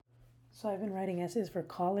So I've been writing essays for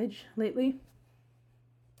college lately,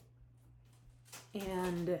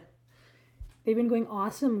 and they've been going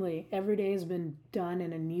awesomely. Every day has been done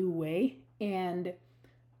in a new way, and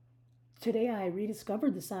today I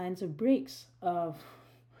rediscovered the science of breaks, of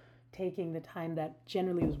taking the time that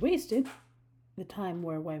generally was wasted, the time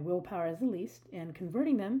where my willpower is the least, and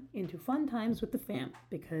converting them into fun times with the fam,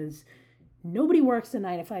 because nobody works a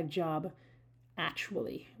 9 to 5 job.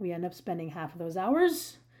 Actually, we end up spending half of those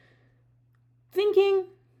hours thinking,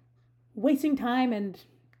 wasting time, and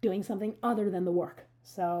doing something other than the work.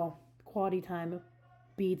 So quality time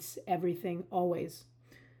beats everything always.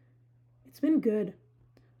 It's been good.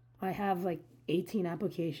 I have like 18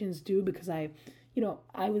 applications due because I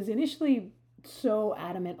was initially so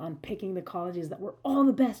adamant on picking the colleges that were all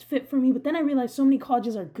the best fit for me, but then I realized so many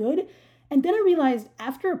colleges are good. And then I realized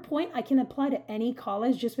after a point I can apply to any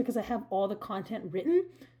college just because I have all the content written.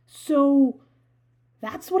 So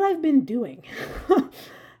that's what I've been doing.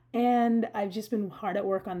 And I've just been hard at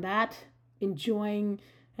work on that, enjoying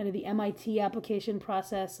kind of the MIT application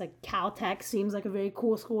process. Like Caltech seems like a very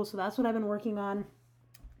cool school, so that's what I've been working on.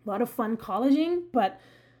 A lot of fun colleging, but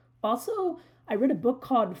also I read a book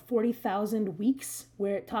called 40,000 Weeks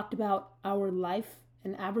where it talked about our life.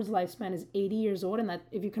 An average lifespan is 80 years old, and that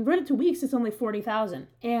if you convert it to weeks, it's only 40,000.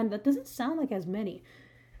 And that doesn't sound like as many,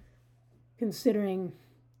 considering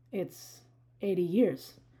it's 80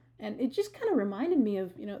 years. And it just kind of reminded me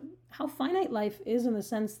of, how finite life is, in the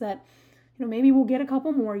sense that, maybe we'll get a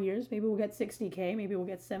couple more years, maybe we'll get 60K, maybe we'll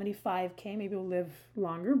get 75K, maybe we'll live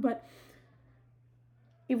longer. But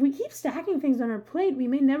if we keep stacking things on our plate, we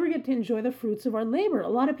may never get to enjoy the fruits of our labor. A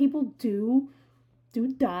lot of people do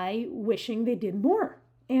die wishing they did more.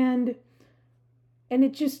 And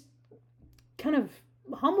it just kind of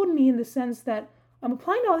humbled me in the sense that I'm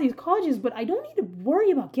applying to all these colleges, but I don't need to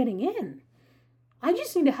worry about getting in. I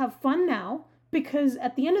just need to have fun now, because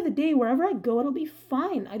at the end of the day, wherever I go, it'll be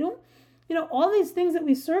fine. I don't, all these things that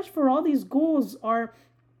we search for, all these goals are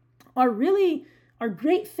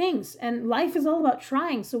great things, and life is all about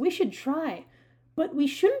trying, so we should try. But we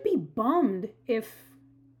shouldn't be bummed if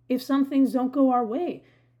some things don't go our way.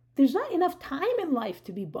 There's not enough time in life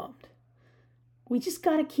to be bummed. We just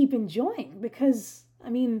got to keep enjoying, because,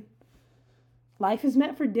 life is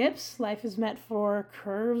meant for dips. Life is meant for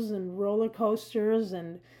curves and roller coasters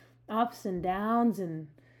and ups and downs and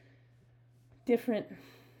different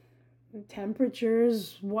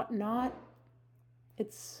temperatures, whatnot.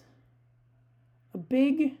 It's a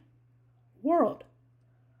big world.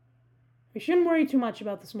 We shouldn't worry too much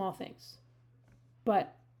about the small things.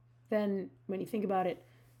 But then when you think about it,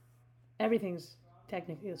 everything's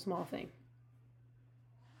technically a small thing.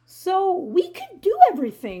 So we could do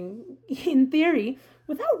everything, in theory,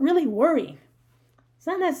 without really worrying. It's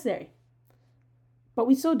not necessary. But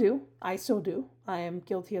we still do. I still do. I am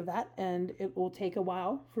guilty of that, and it will take a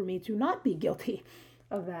while for me to not be guilty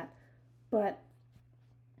of that. But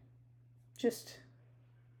just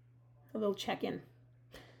a little check-in.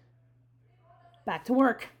 Back to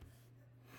work.